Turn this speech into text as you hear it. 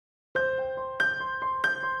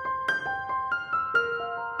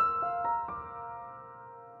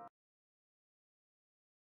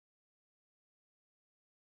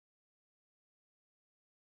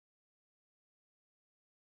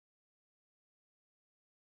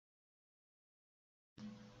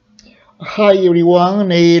Hi everyone,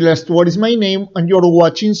 Stuar is my name and you're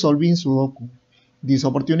watching Solving Sudoku. This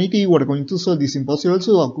opportunity we're going to solve this impossible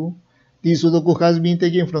Sudoku. This Sudoku has been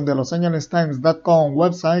taken from the LosAngelesTimes.com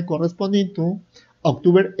website corresponding to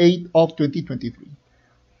October 8th of 2023.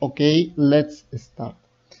 Okay, let's start.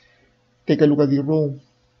 Take a look at the row.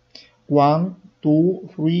 1, 2,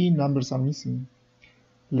 3 numbers are missing.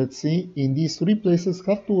 Let's see, in these three places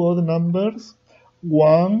have two odd numbers,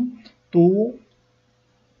 1, 2,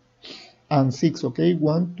 and 6, okay,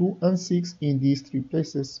 1, 2, and 6 in these three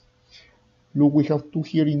places. Look, we have 2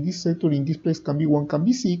 here in this sector, in this place can be 1, can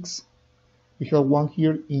be 6. We have 1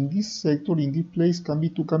 here in this sector, in this place can be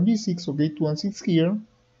 2, can be 6, okay, 2 and 6 here.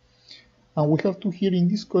 And we have 2 here in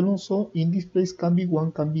this column, so in this place can be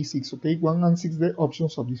 1, can be 6, okay, 1 and 6 the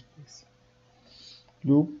options of this place.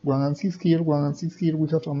 Look, 1 and 6 here, 1 and 6 here, we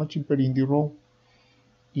have a matching pair in the row.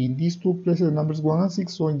 In these two places, the numbers 1 and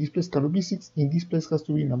 6, so in this place cannot be 6, in this place has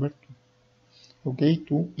to be number 2. Okay,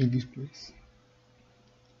 2 in this place.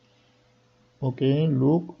 Okay,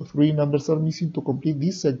 look, 3 numbers are missing to complete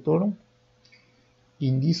this sector.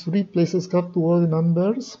 In these 3 places have two other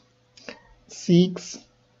numbers, 6,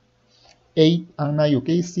 8, and 9.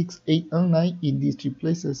 Okay, 6, 8, and 9 in these 3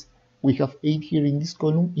 places. We have 8 here in this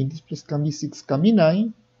column, in this place can be 6, can be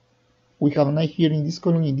 9. We have 9 here in this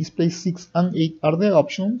column, in this place 6 and 8 are the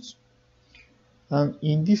options. And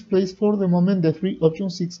in this place, for the moment, the 3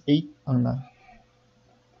 options 6, 8, and 9.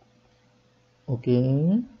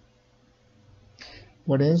 Okay.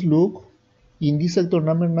 What else? Look, in this sector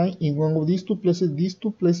number 9, in one of these two places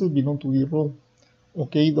belong to the row.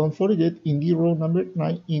 Okay, don't forget, in the row number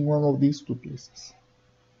 9, in one of these two places.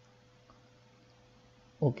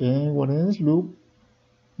 Okay, what else? Look,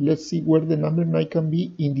 let's see where the number 9 can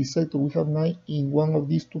be in this sector. We have 9 in one of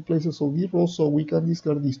these two places of the row, so we can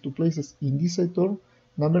discard these two places. In this sector,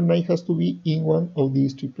 number 9 has to be in one of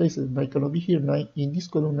these three places. 9 cannot be here, 9 in this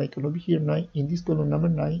column, 9 cannot be here, 9 in this column, number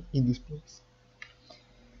 9 in this place.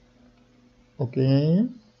 Okay,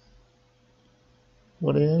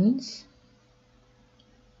 what else?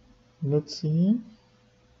 Let's see,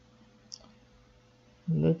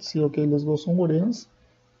 okay, let's go somewhere else.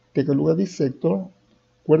 Take a look at this sector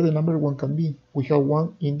where the number 1 can be. We have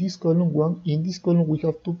 1 in this column, 1 in this column. We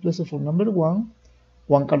have 2 places for number 1.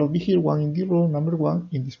 1 cannot be here, 1 in the row, number 1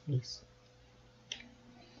 in this place.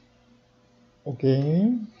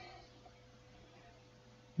 Okay,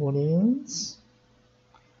 what else?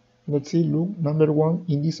 Let's see, look, number 1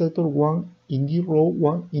 in this sector, 1 in the row,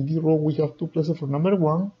 1 in the row. We have 2 places for number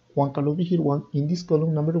 1. 1 cannot be here, 1 in this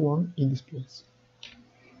column, number 1 in this place.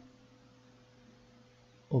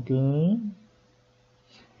 Okay,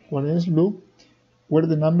 what else? Look, where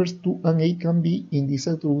the numbers 2 and 8 can be in this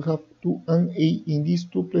sector. We have 2 and 8 in these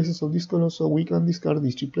two places of this column, so we can discard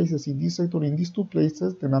these 3 places. In this sector, in these 2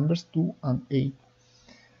 places, the numbers 2 and 8.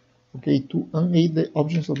 Okay, 2 and 8 the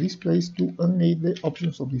options of this place, 2 and 8 the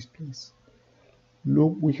options of this place.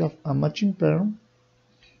 Look, we have a matching pair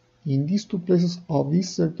in these 2 places of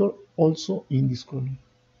this sector, also in this column.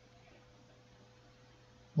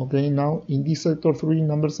 Okay, now in this sector 3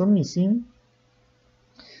 numbers are missing.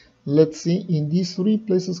 Let's see, in these 3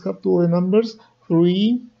 places have two other numbers,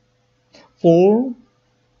 3, 4,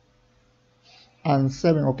 and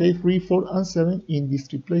 7. Okay, 3, 4, and 7 in these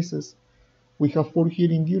 3 places. We have 4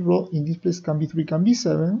 here in the row, in this place can be 3, can be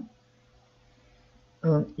 7.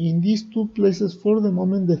 In these 2 places, for the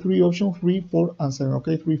moment, the 3 options 3, 4, and 7.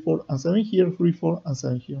 Okay, 3, 4, and 7 here, 3, 4, and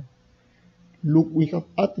 7 here. Look, we have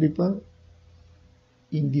a triple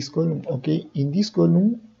in this column. Okay, in this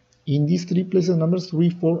column, in these 3 places, numbers 3,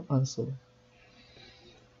 4, and 7.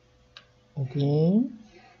 Okay,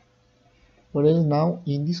 whereas now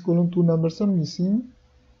in this column 2 numbers are missing.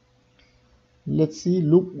 Let's see,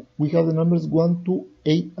 look, we have the numbers 1, 2,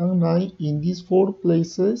 8, and 9 in these 4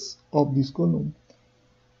 places of this column.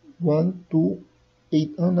 1, 2,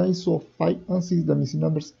 8, and 9, so 5 and 6 the missing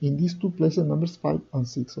numbers in these 2 places, numbers 5 and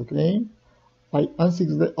 6. Okay, 5 and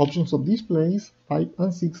 6 the options of this place, 5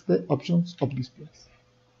 and 6 the options of this place.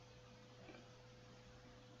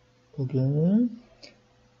 Okay,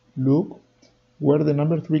 look, where the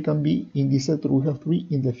number 3 can be in this sector. We have 3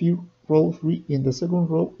 in the first row, 3 in the second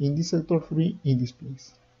row, in this sector 3 in this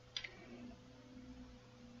place.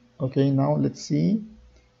 Okay, now let's see,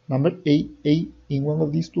 number 8, 8 in one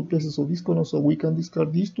of these 2 places of this column, so we can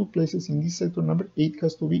discard these 2 places. In this sector, number 8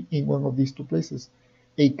 has to be in one of these 2 places.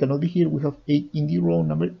 8 cannot be here, we have 8 in the row,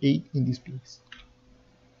 number 8 in this place.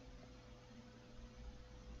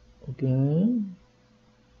 Okay,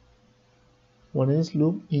 what else?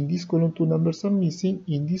 Look, in this column 2 numbers are missing.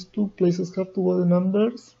 In these 2 places have two other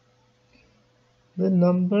numbers, the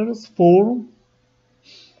numbers 4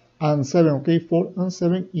 and 7. Okay, 4 and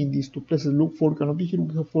 7 in these two places. Look, 4 cannot be here.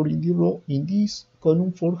 We have 4 in the row. In this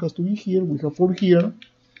column, 4 has to be here. We have 4 here.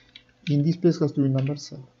 In this place has to be number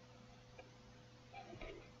 7.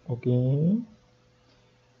 Okay.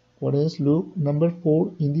 What else? Look, number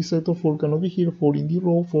 4 in this sector, 4 cannot be here. 4 in the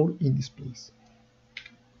row, 4 in this place.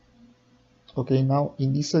 Okay, now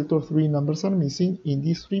in this sector 3 numbers are missing. In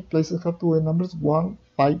these 3 places have to be numbers 1,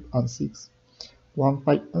 5, and 6. 1,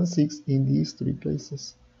 5, and 6 in these 3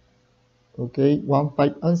 places. Okay, 1,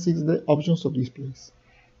 5, and 6 the options of this place.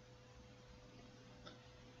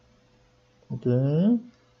 Okay.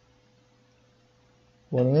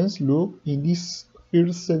 What else? Look, in this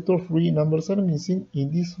first sector 3 numbers are missing.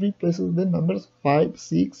 In these 3 places the numbers 5,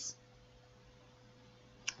 6,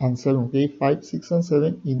 and 7. Okay, 5, 6, and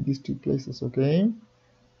 7 in these 2 places. Okay,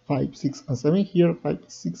 5, 6, and 7 here. 5,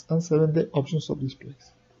 6, and 7 the options of this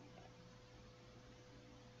place.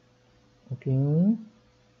 Okay.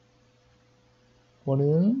 What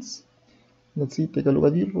else? Let's see, take a look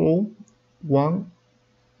at the row. 1,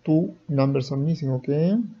 2 numbers are missing.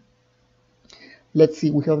 Okay. Let's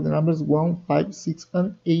see, we have the numbers 1, 5, 6,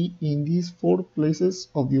 and 8 in these 4 places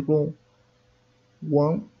of the row.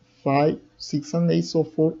 1, 5, 6, and 8, so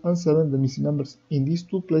 4 and 7 the missing numbers. In these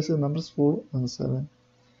 2 places, numbers 4 and 7.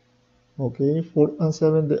 Okay, 4 and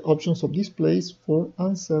 7 the options of this place. 4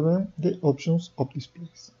 and 7 the options of this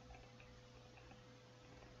place.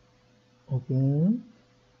 Okay.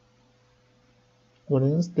 What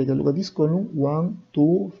else? Take a look at this column. 1,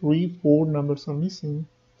 2, 3, 4 numbers are missing.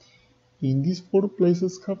 In these 4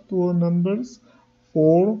 places have two numbers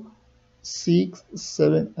 4, 6,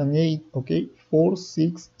 7, and 8. Okay, 4,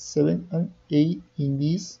 6, 7, and 8 in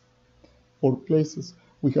these 4 places.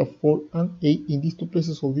 We have 4 and 8 in these 2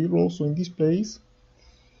 places of the row. So in this place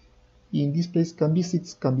can be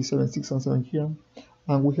 6, can be 7, 6 and 7 here.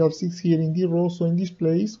 And we have 6 here in the row. So in this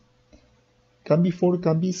place can be 4,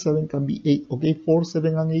 can be 7, can be 8. Okay, 4,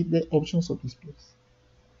 7, and 8 the options of this place.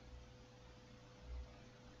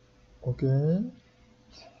 Okay.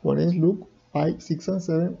 What else? Look, 5, 6, and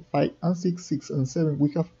 7, 5 and 6, 6 and 7.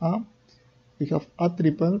 We have a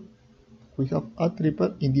triple. We have a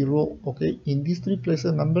triple in the row. Okay, in these 3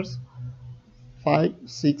 places numbers 5,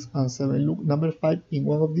 6, and 7. Look, number 5 in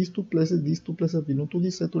one of these 2 places. These 2 places belong to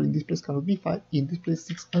this sector. In this place cannot be 5. In this place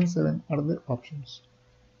 6 and 7 are the options.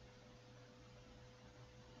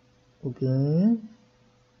 Okay.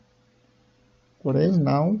 What else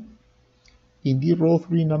now? In the row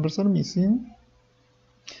 3 numbers are missing.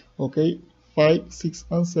 Okay, 5, 6,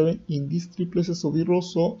 and 7 in these 3 places of the row.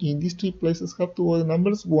 So in these 3 places have to go the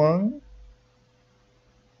numbers 1,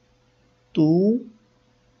 2,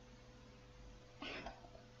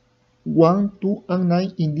 1, 2, and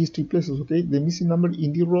 9 in these 3 places. Okay, the missing number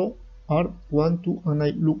in the row are 1, 2, and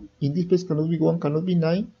 9. Look, in this place cannot be 1, cannot be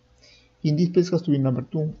 9. In this place has to be number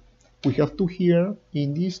 2. We have 2 here.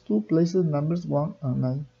 In these 2 places numbers 1 and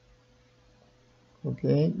 9.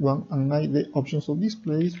 Okay, 1 and 9 the options of this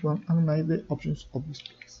place, 1 and 9 the options of this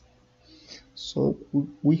place. So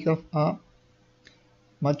we have a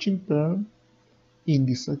matching pair in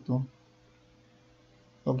this sector.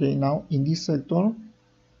 Okay, now in this sector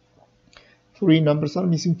 3 numbers are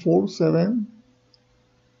missing. 4, 7,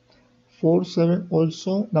 4, 7,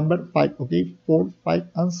 also number 5. Okay, 4, 5,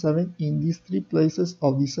 and 7 in these 3 places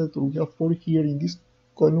of this sector. We have 4 here in this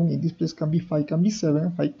column. In this place can be 5, can be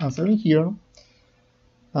 7, 5 and 7 here.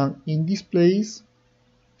 And in this place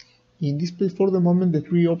for the moment the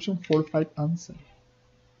 3 options 4, 5, and 7.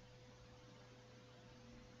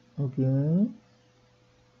 Okay.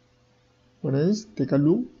 What else? Take a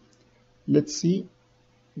look. Let's see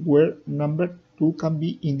where number 2 can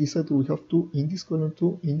be in this sector. We have 2 in this column,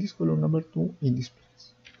 2 in this column, number 2 in this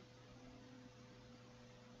place.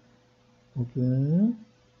 Okay.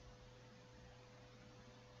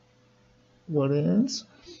 What else?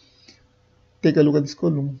 Take a look at this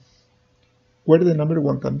column. Where the number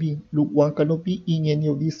 1 can be. Look, 1 cannot be in any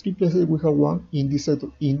of these 3 places. We have 1 in this sector.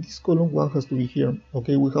 In this column, 1 has to be here.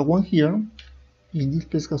 Okay, we have 1 here. In this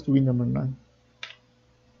place has to be number 9.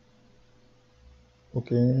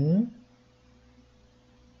 Okay.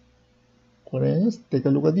 What else? Take a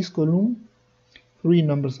look at this column. 3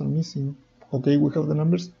 numbers are missing. Okay, we have the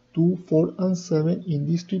numbers 2, 4, and 7 in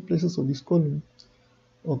these 3 places of this column.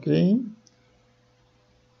 Okay.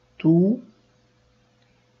 2,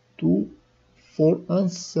 4,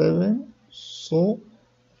 and 7. So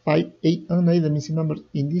 5, 8, and 9 the missing numbers.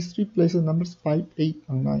 In these 3 places numbers 5, 8,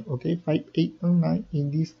 and 9. Okay, 5, 8, and 9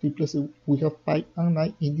 in these 3 places. We have 5 and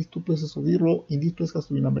 9 in these 2 places of the row. In this place has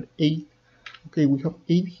to be number 8. Okay, we have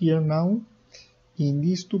 8 here now. In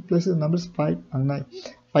these 2 places numbers 5 and 9.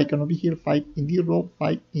 5 cannot be here, 5 in this row,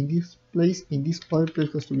 5 in this place, in this other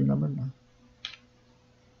place has to be number 9.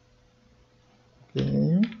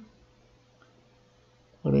 Okay,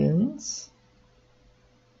 friends,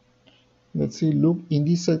 let's see, look, in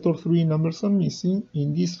this sector 3 numbers are missing.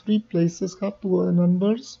 In these 3 places have two other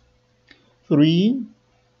numbers, 3,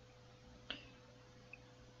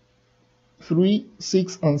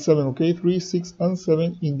 6 and 7. Okay, 3, 6 and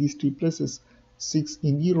 7 in these 3 places. 6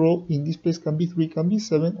 in the row, in this place can be 3, can be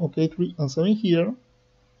 7. Okay, 3 and 7 here.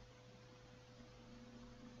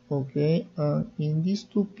 Okay, and in these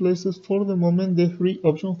 2 places for the moment the 3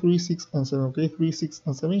 options 3, 6 and 7. Okay, 3, 6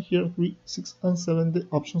 and 7 here, 3, 6 and 7 the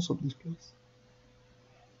options of this place.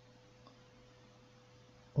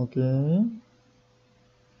 Okay,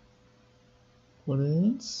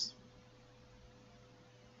 friends,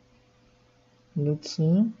 let's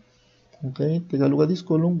see. Okay, take a look at this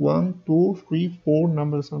column. 1, 2, 3, 4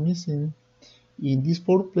 numbers are missing. In these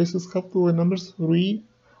 4 places have two numbers 3,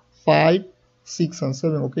 5, 6 and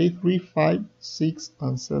 7. Okay, 3, 5, 6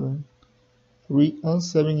 and 7. 3 and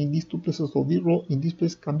 7 in these 2 places of the row. In this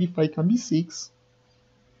place can be 5, can be 6.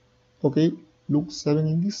 Okay, look, 7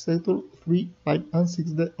 in this sector, 3, 5 and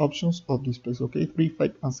 6 the options of this place. Okay, 3,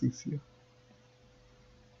 5 and 6 here.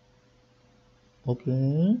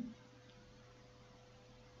 Okay,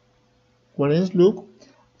 whereas look,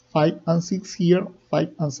 5 and 6 here,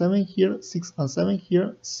 5 and 7 here, 6 and 7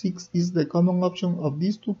 here. 6 is the common option of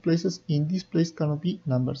these 2 places. In this place cannot be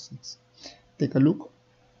number 6. Take a look.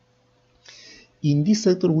 In this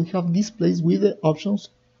sector we have this place with the options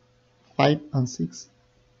 5 and 6.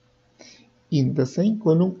 In the same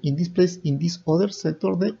column, in this place, in this other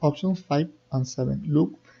sector, the options 5 and 7.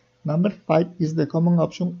 Look, number 5 is the common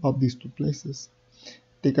option of these 2 places.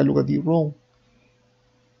 Take a look at the row.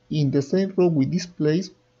 In the same row with this place,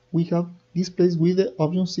 we have this place with the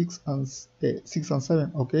option 6 and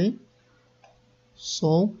 7. Okay,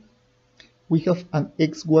 so we have an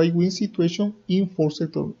XY win situation in 4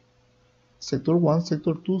 sectors. Sector 1,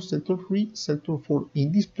 sector 2, sector 3, sector 4.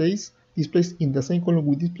 In this place in the same column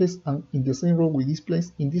with this place, and in the same row with this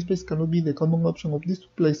place, in this place cannot be the common option of these 2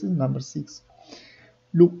 places, number 6.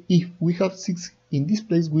 Look, if we have 6 in this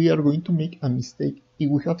place, we are going to make a mistake. If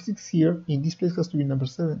we have 6 here, in this place has to be number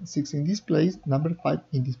 7. 6 in this place, number 5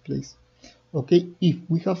 in this place. Okay, if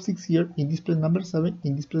we have 6 here, in this place number 7,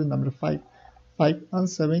 in this place number 5. 5 and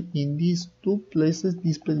 7 in these 2 places,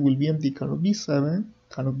 this place will be empty, cannot be 7,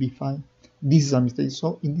 cannot be 5. This is a mistake,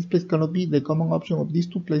 so in this place cannot be the common option of these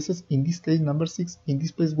 2 places. In this case number 6, in this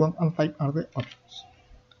place 1 and 5 are the options.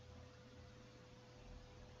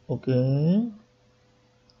 Okay,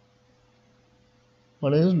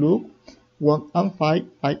 let's look. 1 and 5,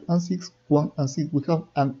 5 and 6, 1 and 6. We have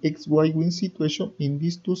an XY win situation in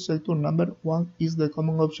these 2 sectors. Number 1 is the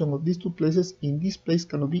common option of these 2 places. In this place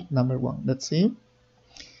cannot be number 1. Let's see.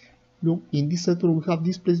 Look, in this sector we have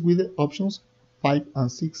this place with the options 5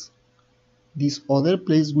 and 6. This other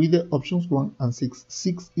place with the options 1 and 6.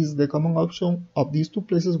 6 is the common option of these 2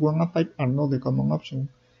 places. 1 and 5 are not the common option.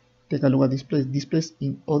 Take a look at this place. This place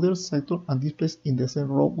in other sector and this place in the same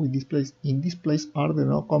row with this place. In this place are the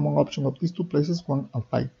no common option of these 2 places, 1 and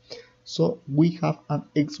 5. So we have an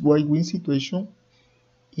XY win situation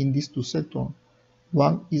in these 2 sectors.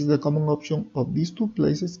 1 is the common option of these 2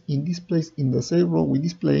 places. In this place in the same row with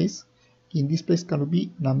this place, in this place cannot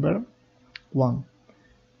be number 1.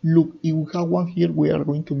 Look, if we have 1 here, we are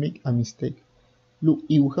going to make a mistake. Look,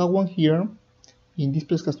 if we have 1 here, in this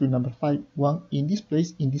place has to be number 5. 1 in this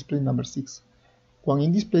place number 6. 1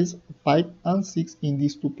 in this place, 5 and 6 in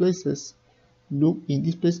these 2 places. Look, in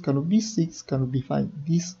this place cannot be 6, cannot be 5.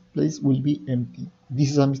 This place will be empty.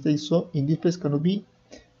 This is a mistake, so in this place cannot be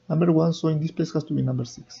number 1, so in this place has to be number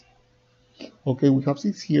 6. Okay, we have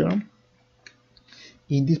 6 here.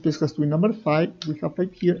 In this place has to be number 5. We have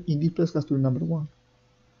 5 here. In this place has to be number 1.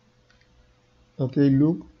 Okay,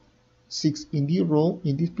 look, 6 in the row.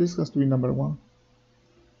 In this place has to be number 1.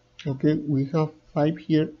 Okay, we have 5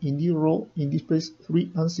 here in the row. In this place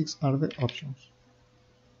 3 and 6 are the options.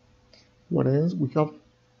 Whereas we have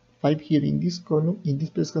 5 here in this column. In this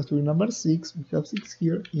place has to be number 6. We have 6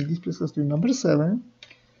 here. In this place has to be number 7.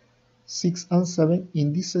 6 and 7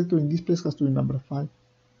 in this sector. In this place has to be number 5.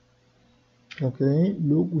 Okay,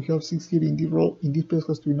 look, we have 6 here in the row. In this place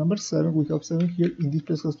has to be number 7. We have 7 here. In this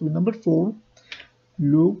place has to be number 4.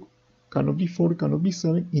 Look, cannot be 4, cannot be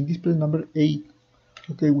 7. In this place number 8.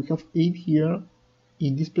 Okay, we have 8 here.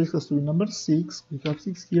 In this place has to be number 6. We have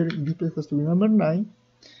 6 here. In this place has to be number 9.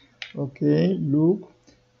 Okay, look,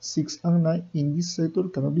 6 and 9 in this sector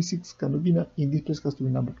cannot be 6, cannot be 9. In this place has to be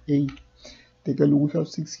number 8. Take a look, we have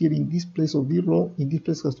 6 here in this place of the row. In this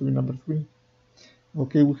place has to be number 3.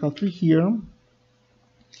 Okay, we have 3 here.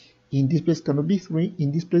 In this place cannot be 3.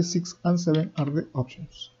 In this place 6 and 7 are the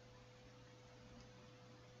options.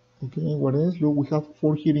 Okay, what else? Look, we have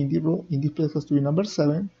 4 here in the row. In this place has to be number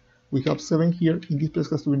 7. We have 7 here. In this place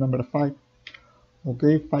has to be number 5.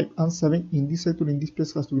 Okay, 5 and 7 in this sector. In this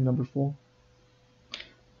place has to be number 4.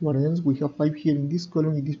 What else? We have 5 here in this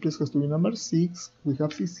column. In this place has to be number 6. We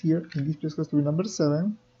have 6 here. In this place has to be number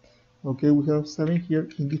 7. Okay, we have 7 here.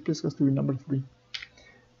 In this place has to be number 3.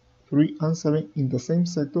 3 and 7 in the same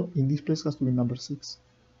sector. In this place has to be number 6.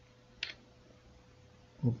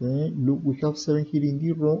 Okay, look, we have 7 here in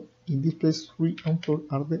the row. In this place 3 and 4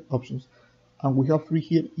 are the options. And we have 3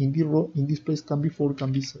 here in the row. In this place can be 4,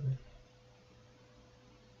 can be 7.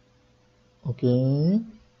 Okay.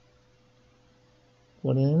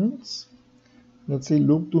 What else? Let's say,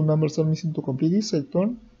 look, 2 numbers are missing to complete this sector.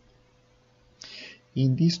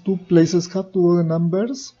 In these 2 places have to go the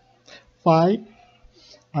numbers 5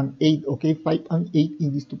 and 8. Okay, 5 and 8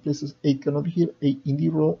 in these 2 places. 8 cannot be here. 8 in the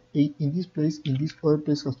row. 8 in this place. In this other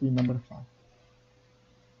place has to be number 5.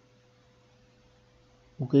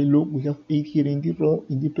 Okay, look, we have 8 here in the row.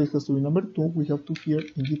 In this place has to be number 2. We have 2 here.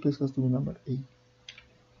 In this place has to be number 8.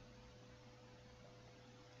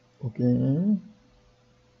 Okay.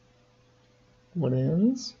 What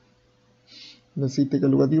else? Let's see, take a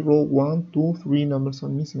look at the row. 1, 2, 3 numbers are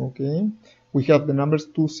missing. Okay. We have the numbers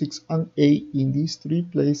 2, 6, and 8 in these 3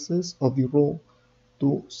 places of the row.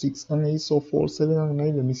 2, 6, and 8. So 4, 7, and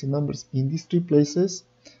 9, the missing numbers. In these 3 places,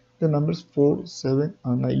 the numbers 4, 7,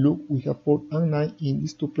 and 9. Look, we have 4 and 9 in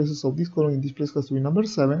these 2 places of this column. In this place has to be number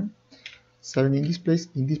 7. 7 in this place.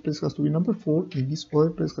 In this place has to be number 4. In this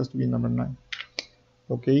other place has to be number 9.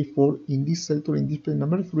 Okay, 4 in this sector. In this place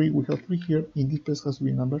number 3. We have 3 here. In this place has to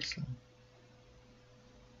be number 7.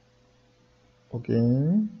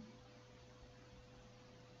 Okay.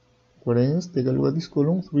 What else? Take a look at this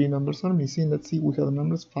column. 3 numbers are missing. Let's see. We have the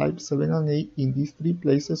numbers 5, 7, and 8 in these 3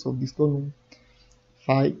 places of this column.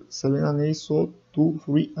 5, 7, and 8. So 2,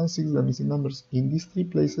 3, and 6 the missing numbers. In these 3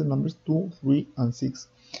 places, numbers 2, 3, and 6.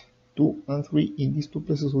 2 and 3 in these 2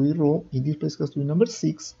 places of the row. In this place has to be number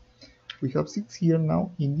 6. We have 6 here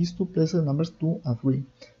now. In these 2 places, numbers 2 and 3.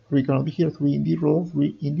 3 cannot be here. 3 in the row.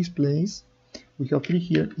 3 in this place. We have 3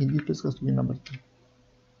 here. In this place has to be number 2.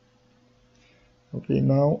 Okay,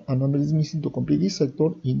 now a number is missing to complete this sector.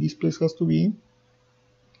 In this place has to be.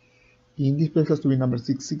 In this place has to be number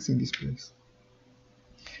 6. 6 in this place.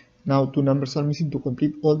 Now 2 numbers are missing to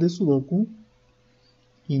complete all the Sudoku.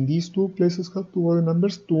 In these 2 places have to go the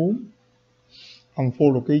numbers 2 and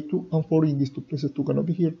 4. Okay, 2 and 4 in these 2 places. 2 cannot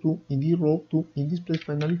be here. 2 in the row. 2 in this place.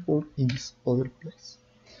 Finally 4 in this other place.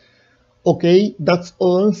 Okay, that's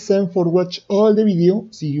all. Thanks for watching all the video.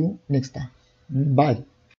 See you next time. Bye.